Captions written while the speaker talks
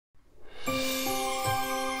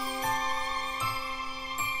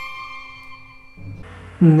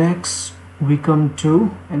Next, we come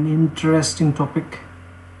to an interesting topic: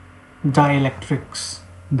 dielectrics.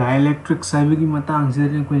 Dielectrics haibagi matang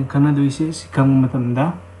sida ko khana doise sikang matamda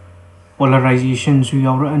polarization su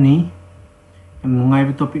yawra ani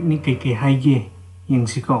ngai topic ni kai haige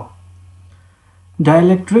yengsiko.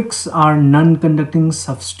 Dielectrics are non-conducting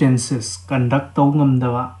substances conduct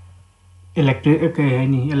tawngam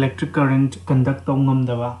electric current conduct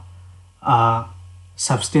tawngam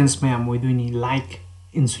substance may amoiduni like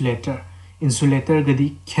insulator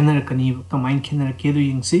gadi khenar kani kamain khenar kedu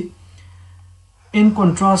yingsi. In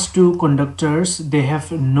contrast to conductors, they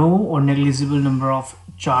have no or negligible number of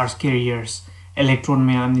charge carriers. Electron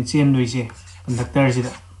may am chen doise conductor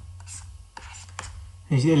sida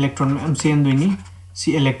is electron am chen doini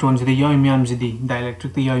si electron sida yoy myam sidi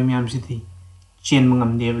dielectric the yoy myam sidi chain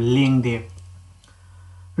mangam de leng de.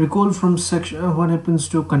 Recall from section what happens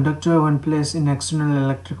to conductor when placed in external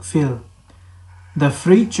electric field. The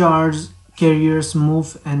free charge carriers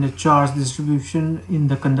move and the charge distribution in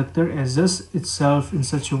the conductor adjusts itself in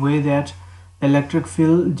such a way that the electric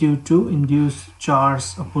field due to induced charge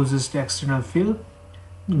opposes the external field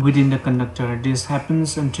within the conductor. This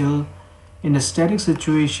happens until in a static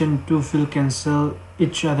situation two fields cancel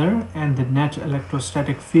each other and the net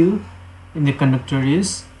electrostatic field in the conductor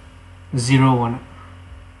is 0, 1.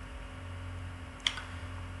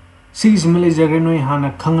 See similarly jagreno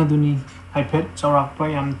hana khangaduni haipet chaurakpa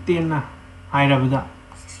yam tenna hairabida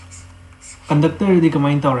conductor di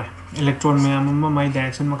kamai tawre electron mayam ma mai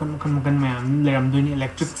direction makan mayam leram duni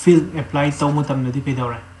electric field apply taw matam nadi pe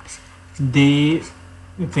dawre they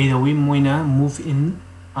we moina move in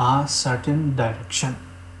a certain direction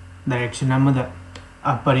amada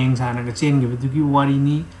aparing sana ga chain gi bidugi wari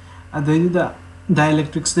ni adoida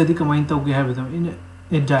dielectrics dadi kamai taw ge habida in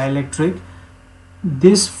a dielectric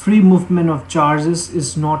this free movement of charges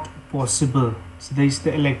is not possible. So there is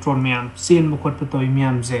the electron myam chain mukot patoi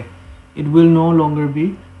myam je it will no longer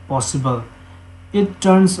be possible. It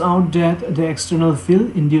turns out that the external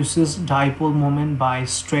field induces dipole moment by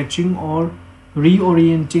stretching or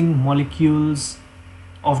reorienting molecules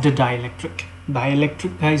of the dielectric.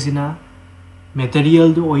 Dielectric is in a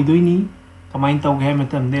material do oidoini kamain tawge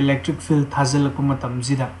matam the electric field thazalakpa matam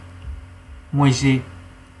sida moise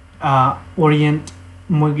orient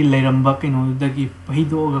mogi leiramba kino dagi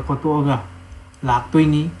pahidoga kotoga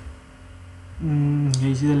laktoini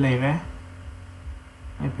yesida leire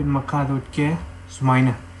ipin makha dotke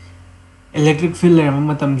sumaina electric field leiramba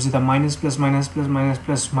matam sida minus plus minus plus minus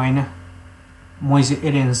plus minus moise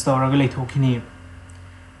arrange tawraga leithokini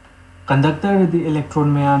conductor the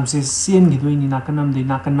electron mayam se sen gidoini nakanam de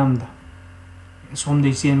nakanamda som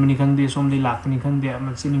de sen mani khangde som de lakni khangde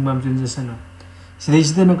am sining bam transition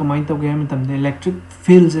sidai kamai tawge matam de electric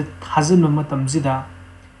fields thazan matam sida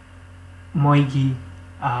moigi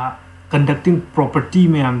conducting property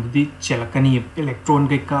mayam di chelakani electron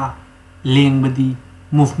kai ka lengbadi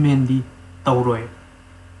movement di tawroi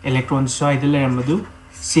electron side leramadu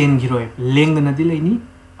sen giroi lengdana di leini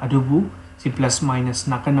adubu si plus minus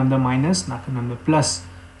nakanamda minus nakanamda plus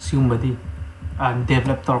siumbadi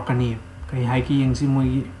develop torkani kai haiki yengsi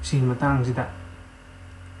moigi si matang sida.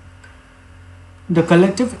 The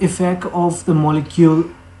collective effect of the molecular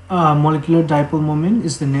dipole moment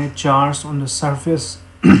is the net charge on the surface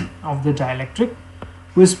of the dielectric,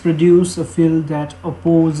 which produces a field that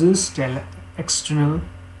opposes the external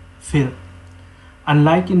field.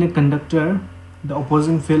 Unlike in a conductor, the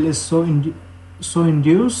opposing field is so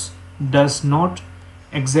induced does not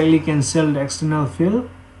exactly cancel the external field.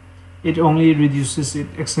 It only reduces its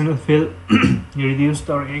external field. Reduced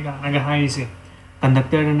or high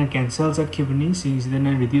conductor and cancels a kibni sees then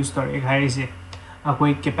reduced or egg high say a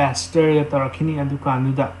quick capacitor or kini and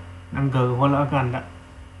dukanuda and go hola ganda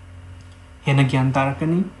henagyan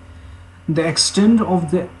tarakani. The extent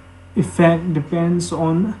of the effect depends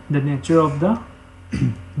on the nature of the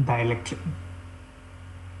dielectric.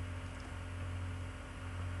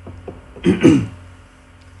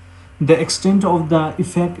 The extent of the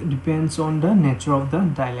effect depends on the nature of the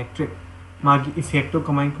dielectric. Magi effect of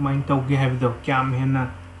kamai tawge have the cam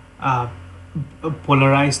hena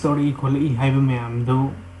polarized or equally have mayam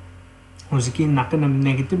do hosiki nakanam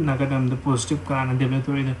negative nakanam the positive kana develop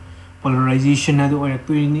the polarization adu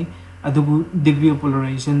oratuni adu degree of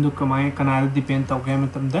polarization do kamai kana depend tawge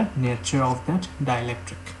matam the nature of that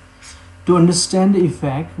dielectric. To understand the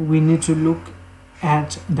effect we need to look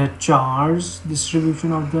at the charge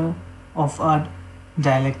distribution of a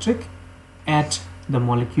dielectric at the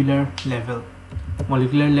molecular level.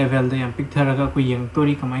 Molecular level the yam pictharaga ko yang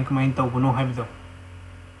tori kamai tawbono habdo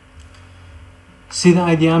See the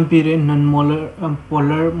idea non-molar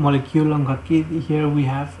polar molecule. Here we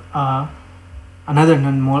have another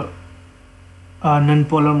non-polar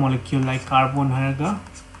molecule like carbon haraga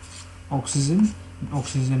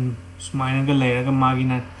oxygen smainaga layeraga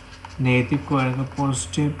magina negative ko haraga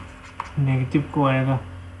positive negative ko haraga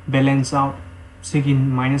balance out sigi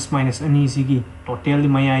minus ani sigi total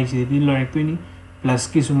mayai sigi lorectini plus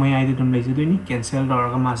ki sumayai de dum lejdoni cancel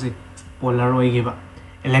daraga mase polar oigiba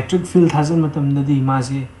electric field hasan matamdadi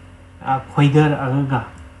mase khoidar aga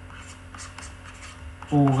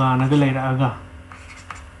oga naga layeraga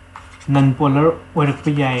non-polar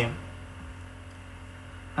oirakpa yai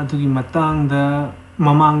adugi matang da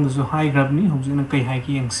mamang so high gravity hojina kai hai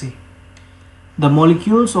ki yangsi. The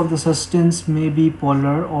molecules of the substance may be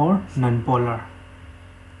polar or non-polar.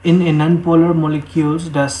 In a non-polar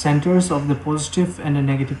molecules, the centers of the positive and the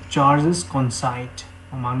negative charges coincide.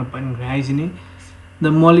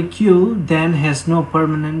 The molecule then has no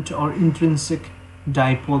permanent or intrinsic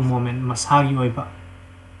dipole moment. Masagi oiba.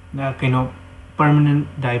 Permanent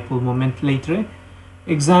dipole moment later.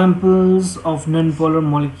 Examples of non-polar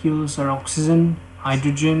molecules are oxygen,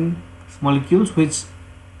 hydrogen molecules, which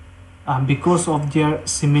because of their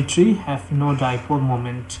symmetry have no dipole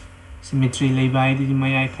moment. Symmetry leba di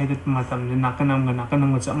mayai khaidat matam de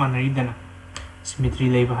nakanam cha manari dana symmetry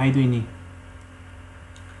leba haidoini.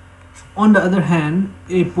 On the other hand,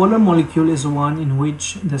 a polar molecule is one in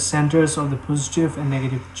which the centers of the positive and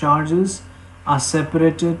negative charges are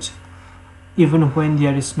separated even when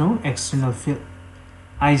there is no external field.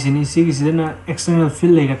 Aisini sigidana external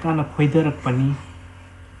field later kana khoidarak pani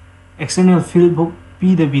external field book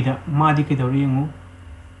p the bida madi ke dori yangu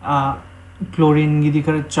chlorine gidi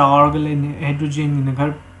kar char gale hydrogen in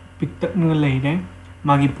gar pick tak ngal laide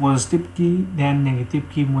magi positive ki then negative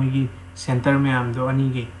ki moi gi center me am do ani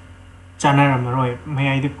gi chanara maroi mai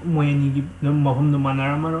ai de moi ani gi mahum do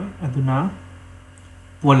manara maroi aduna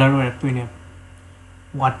polar work to ne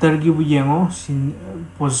water gi bu yengo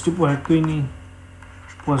positive work to ni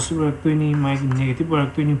positive work to ni mai negative work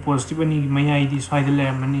to ni positive ani mai ai di side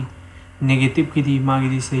le mani negative ki di magi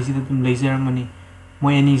di sei ji tum laser mani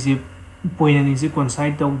moi ani se point ani se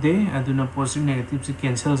coincide dog de aduna positive negative se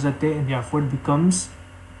cancel jate and therefore it becomes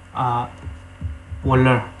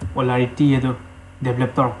polarity edo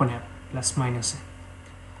develop tor kone plus minus.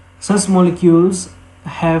 Such molecules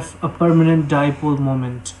have a permanent dipole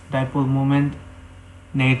moment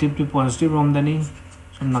negative to positive from dani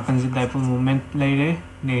so nakan se dipole moment laire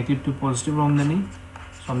negative to positive from dani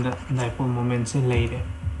from the dipole moment se laire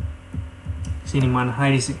siniman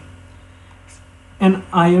hairisi. An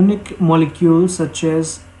ionic molecule such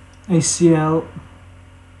as HCl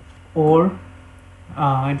or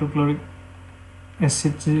hydrochloric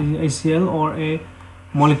acid HCl or a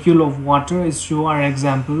molecule of water is two are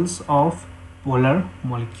examples of polar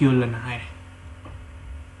molecule and hai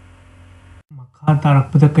makha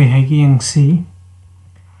tarakpada kai hai ki yangsi.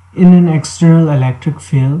 In an external electric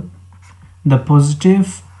field, the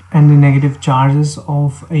positive and the negative charges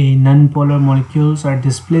of a non-polar molecules are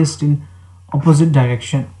displaced in opposite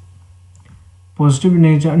direction. Positive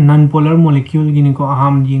non-polar molecule gini ko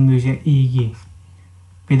aham jing du se e gi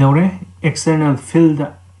pidore external field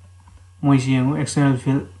moi jingu external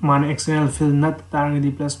field man external field nat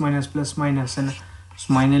targadi plus minus and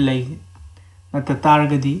smine lay nat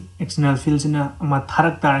targadi external fields na ma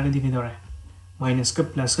tharak targadi pidore minus ka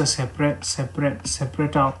plus ka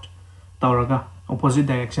separate out tawraga opposite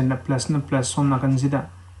direction na plus som na kan sida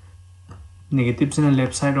negatives in the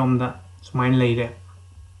left side on the smile later.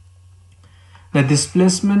 The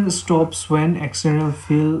displacement stops when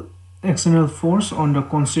external force on the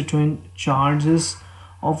constituent charges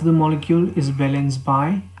of the molecule is balanced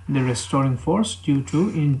by the restoring force due to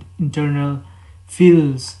internal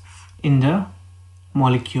fields in the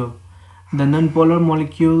molecule. The non-polar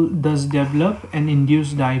molecule does develop an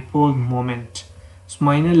induced dipole moment.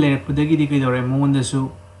 Smile layer pudagi di kidore monda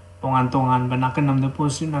su tongan ba nakanam the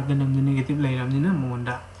positive nakanam the negative layer nina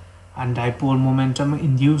monda and dipole momentum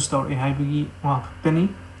induced or ehibigi waktani.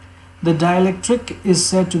 The dielectric is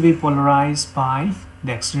said to be polarized by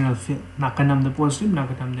the external field. Nakanam the positive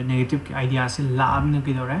nakanam the negative idea se lab na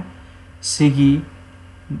kidore sigi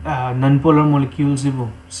non-polar molecules ibu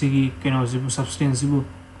sigi substance ibu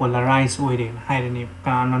polarize oire hairani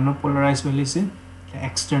kana polarize oile se the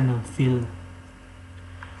external field.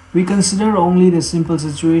 We consider only the simple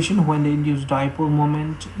situation when the induced dipole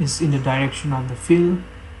moment is in the direction of the field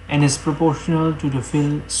and is proportional to the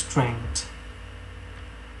field strength.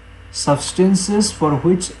 Substances for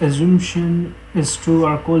which assumption is true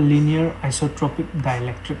are called linear isotropic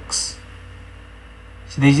dielectrics.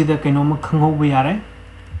 Sidai da kainoma khangho bu yare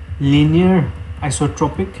linear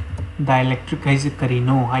isotropic dielectric haise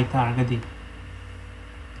karino hai taragadi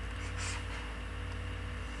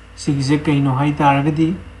sigise kaino hai taragadi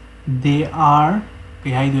they are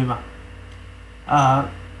kai hai doiba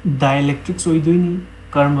dielectrics oidoini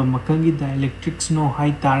karma makangi dielectrics no hai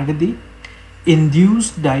taragadi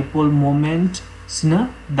induced dipole moment sina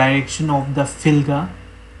direction of the field ga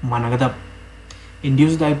managadab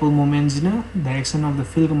induced dipole moment sina direction of the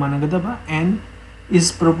field ga managadaba and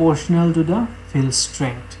is proportional to the field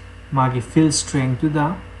strength magi field strength to the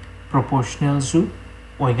proportional to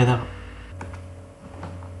oigadaba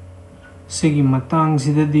sigi matang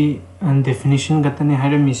sidadi definition gatane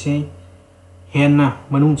haramise henna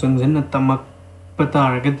manung changjanna tamak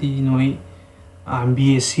pataragadi noi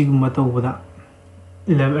BSc gumba tawbada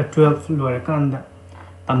 11 12 lorakanda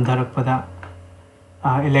tamdarakpada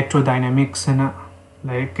electrodynamics na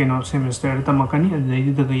like semester tamakani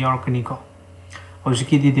adaidu daga yarakani ko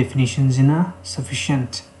hojiki the definitions ina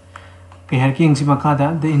sufficient kayarki ingsi makada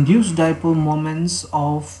the induced dipole moments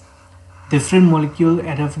of different molecule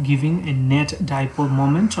end up giving a net dipole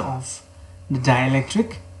moment of the dielectric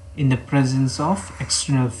in the presence of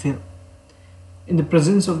external field. In the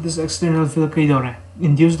presence of this external field kai dore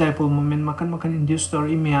induced dipole moment makan induced or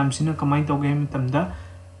imyam sina kamai toge mitamda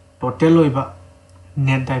total oiba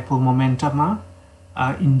net dipole moment ma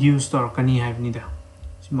induced or kani haibni da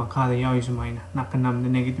sima khada yawi sumaina nakanam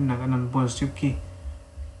the negative nakanam positive ki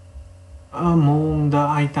mong da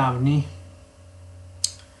ai tabni.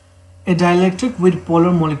 A dielectric with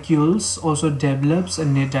polar molecules also develops a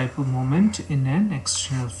net dipole moment in an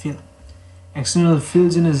external field. External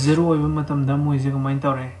fields in a zero over matamda moise kamai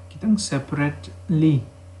tawre kitang separately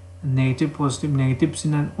negative positive negatives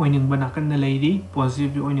in an oining banakan na lady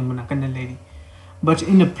positive oining banakan na lady but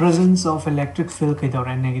in the presence of electric field kai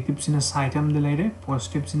tawre negatives in a side am the lady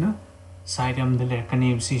positives in a side am the lady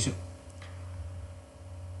kanem sisu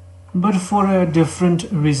but for a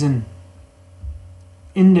different reason.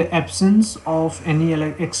 In the absence of any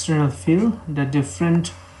external field, the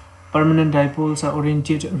different permanent dipoles are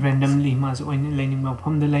oriented randomly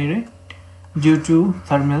due to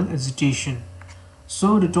thermal agitation.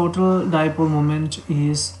 So the total dipole moment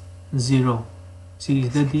is 0. See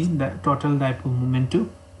the total dipole moment to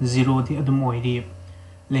 0 the adum oidi.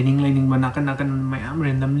 Lining banakan mayam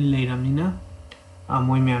randomly layramina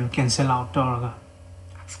moy mayam cancel out torga.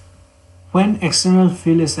 When external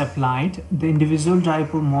field is applied, the individual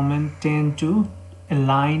dipole moment tend to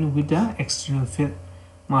align with the external field.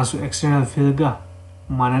 Masu external field ga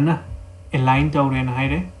manana align tawren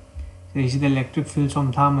haire. This is the electric field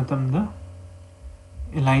from matamda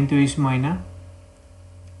align to is minor.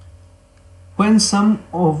 When sum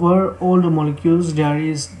over all the molecules, there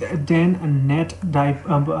is then a net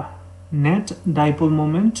dipole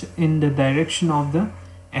moment in the direction of the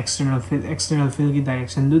external field. External field ki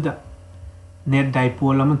direction do the net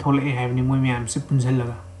dipole ama thole havni moi myam se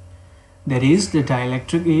punjalaga that is the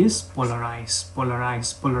dielectric is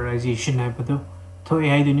polarization haibado tho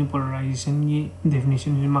ai duni polarization gi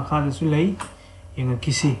definition ni makha da su lai yenga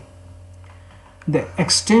kisi the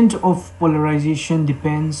extent of polarization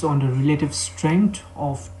depends on the relative strength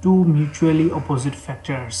of two mutually opposite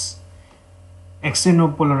factors. Extent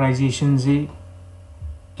of polarization je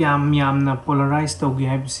kyam yamna polarized tawgi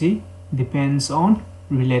haibsi depends on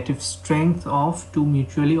relative strength of two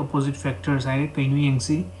mutually opposite factors.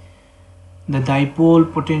 The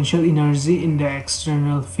dipole potential energy in the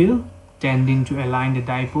external field tending to align the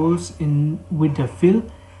dipoles in with the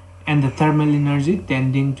field and the thermal energy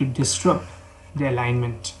tending to disrupt the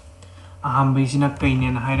alignment.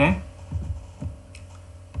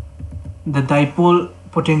 The dipole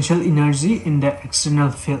potential energy in the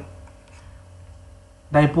external field.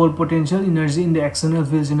 Dipole potential energy in the external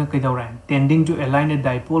field is tending to align a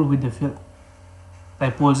dipole with the field.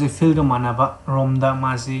 Dipole is a field ga manaba romda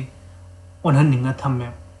mazi onhaninga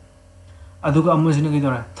thamme. Aduga amazina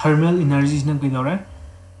kaidora thermal energy is na kaidora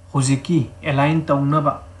hojiki align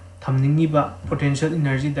taunaba thamningi ba potential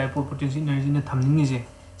energy dipole potential energy na thamningi je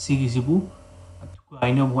sigi sibu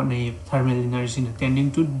aina what na thermal energy na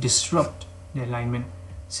tending to disrupt the alignment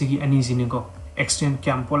sigi ani sinigo extend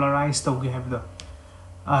cam polarize tawgi have the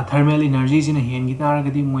thermal energy in a hand guitar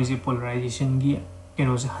moise polarization gi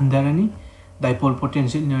handarani dipole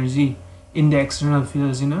potential energy in the external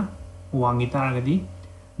fields in a wangitar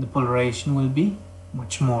the polarization will be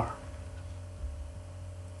much more.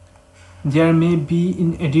 There may be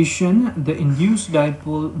in addition the induced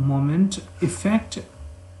dipole moment effect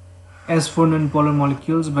as for non-polar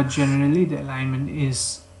molecules, but generally the alignment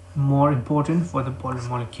is more important for the polar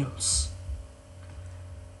molecules.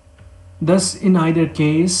 Thus, in either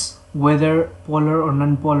case, whether polar or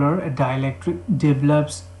non-polar, a dielectric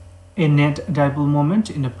develops a net dipole moment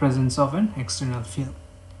in the presence of an external field.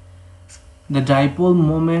 The dipole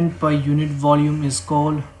moment per unit volume is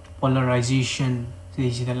called polarization.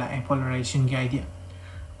 This is the polarization idea.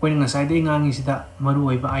 When I say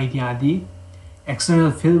the idea the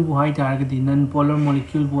external field bu target non-polar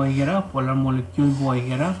molecule bu polar molecule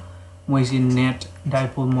bu moise net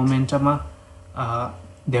dipole momentum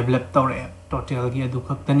develop total gi adu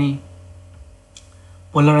khaktani.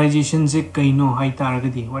 Polarization je kaino hai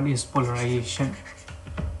target. What is polarization?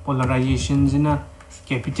 Polarization is na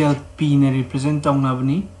capital P ne represent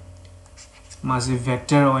taunabani mase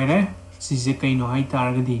vector oire si je kaino hai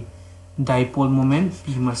target. Dipole moment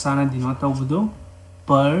P masana denote tawbudo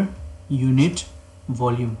per unit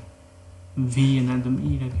volume. V and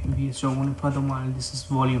V is shown for the mile. This is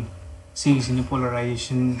volume. C is in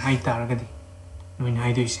polarization high target.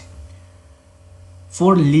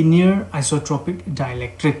 For linear isotropic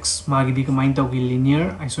dielectrics, magi mind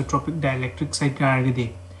linear isotropic dielectrics side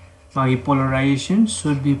target. Magi polarization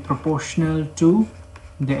should be proportional to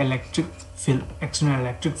the electric field, external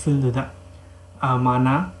electric field. The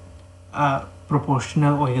mana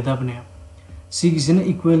proportional oigadabne. C is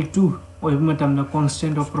equal to the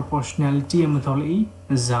constant of proportionality methodology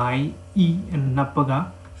xi e and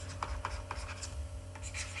napaga.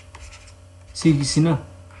 C is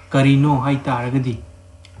Carino hai targadi.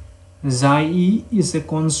 Xi e is a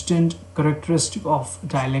constant characteristic of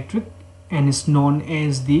dielectric and is known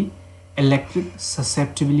as the electric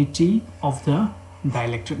susceptibility of the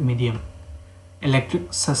dielectric medium.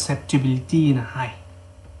 Electric susceptibility in high.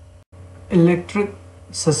 Electric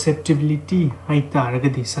susceptibility high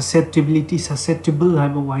targadi. Susceptibility susceptible hai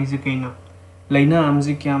wise kaina. Laina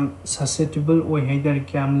amzi kyam susceptible oi haidar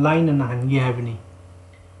kyam line and hangi havni.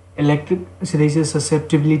 Electric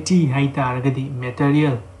susceptibility high targadi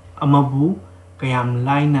material amabu kayam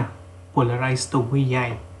line polarized to we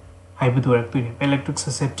yai. Electric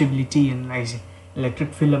susceptibility and like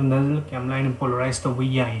electric field of nozzle kyam line polarized to we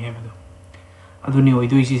yai. Aduni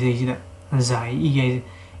oidu is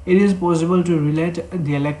it is possible to relate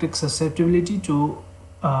the electric susceptibility to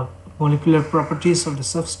molecular properties of the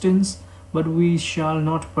substance, but we shall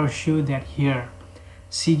not pursue that here.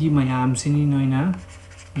 Sigi mayam sini noina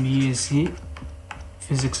BSc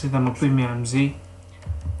physics da makoi mayam zi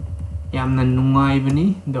yamna nungai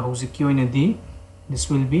bani the hoziki oina di. This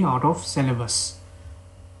will be out of syllabus.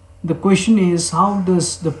 The question is, how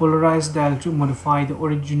does the polarized dielectric modify the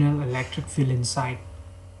original electric field inside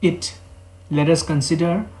it? Let us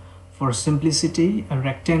consider, for simplicity, a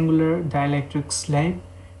rectangular dielectric slab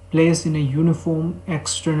placed in a uniform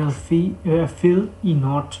external field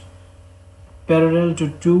E0 parallel to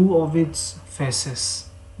two of its faces.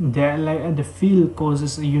 The field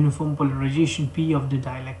causes a uniform polarization P of the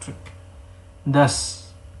dielectric.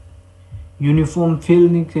 Thus, uniform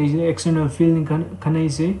field external field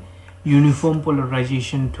can uniform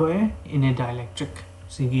polarization to in a dielectric.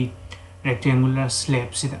 See rectangular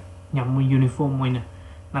slab sida yamu uniform moina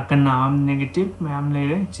nakan naam negative mayam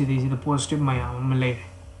later chidi the positive mayam later.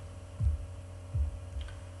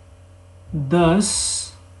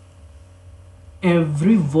 Thus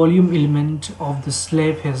every volume element of the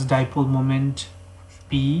slab has dipole moment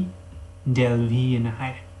P del V in a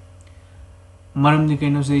higher. Maram the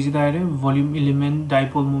kind of volume element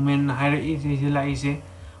dipole moment higher is a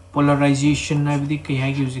polarization of the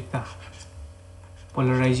kayaguzika.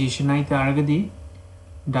 Polarization I target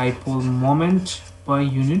dipole moment per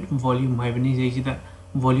unit volume is the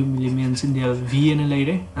volume elements in the V and a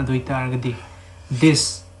later and we target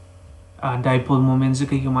this dipole moments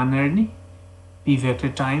P vector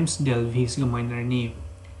times del V is minor name.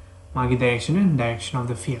 Magi direction and direction of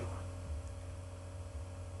the field.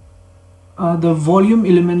 The volume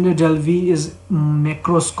element del V is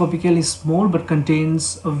macroscopically small but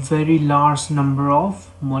contains a very large number of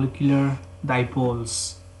molecular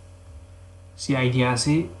dipoles. See idea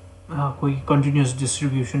se continuous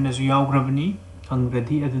distribution as yaw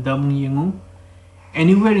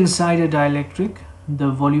anywhere inside a dielectric, the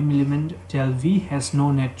volume element del V has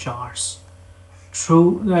no net charge.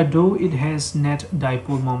 True, though it has net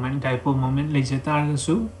dipole moment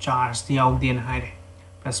charge the out the high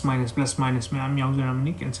plus minus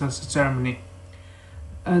me cancel ceremony.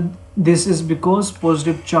 This is because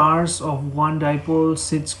positive charge of one dipole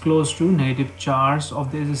sits close to negative charge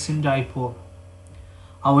of the adjacent dipole.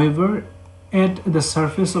 However, at the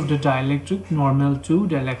surface of the dielectric normal to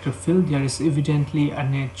dielectric field, there is evidently a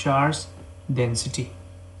net charge density.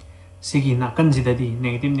 Sigi nakan jidadi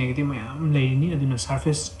negative mayam layini aduna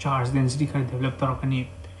surface charge density kar develop tarakani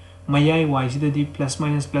mayai y jidadi plus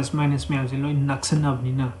minus mayam zelo naksan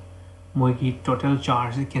abnina moigi total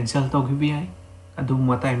charge cancel to gi bi adu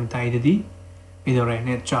matai matai dadi idore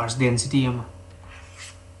net charge density ama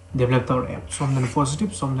develop our app from the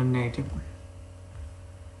positive from the negative.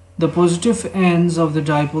 The positive ends of the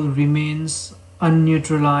dipole remains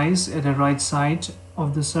unneutralized at the right side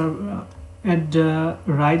of the at the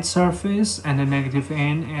right surface and the negative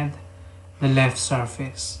end at the left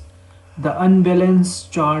surface. The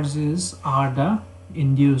unbalanced charges are the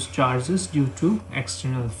induced charges due to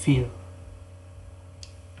external field.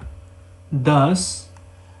 Thus,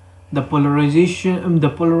 the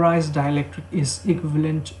polarized dielectric is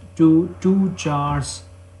equivalent to two charged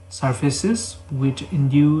surfaces which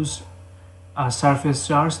induce surface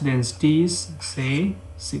charge densities, say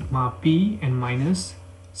sigma p and minus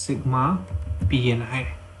sigma p and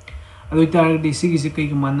I.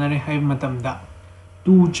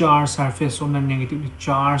 Two charge surface on the negatively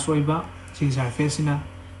charged oiba, surface in a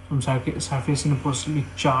surface in a positively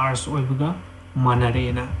charged oibuga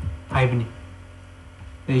manarena ibni.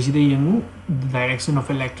 The direction of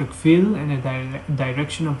electric field and the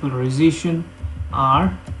direction of polarization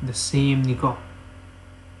are the same, Nico.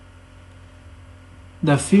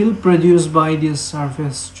 The field produced by these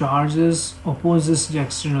surface charges opposes the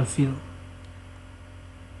external field.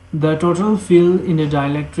 The total field in the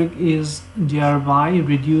dielectric is thereby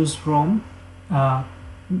reduced from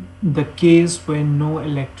the case when no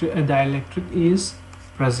dielectric is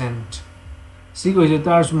present. See, go is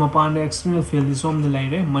mapan external field is on the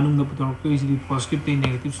layer. Manung the putorka is the positive,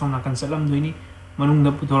 negative, so na cancelam doini. Manung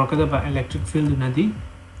the putorka the electric field nadi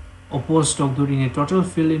opposed to during a total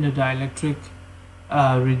field in the dielectric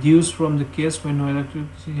reduced from the case when no electric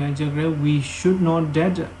is. We should note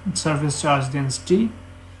that surface charge density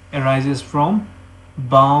arises from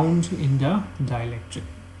bound in the dielectric.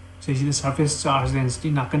 So the surface charge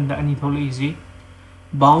density nakanda ani thola easy.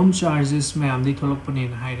 Bound charges में हम दे थोलक पने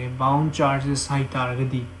न हाय रे bound charges high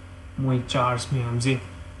तारगदी मोई charge में हम जे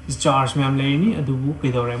इस charge में हम ले नहीं अदुबु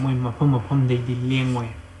किधर है मोई मफम दे दी लेंग मोई.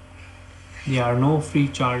 There are no free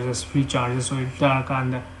charges और तार का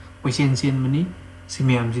अंदर क्वेश्चन मनी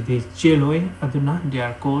सिमे हम जे दे चेल होए अदुना they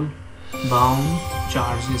are called bound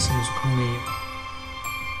charges में सुखंगे.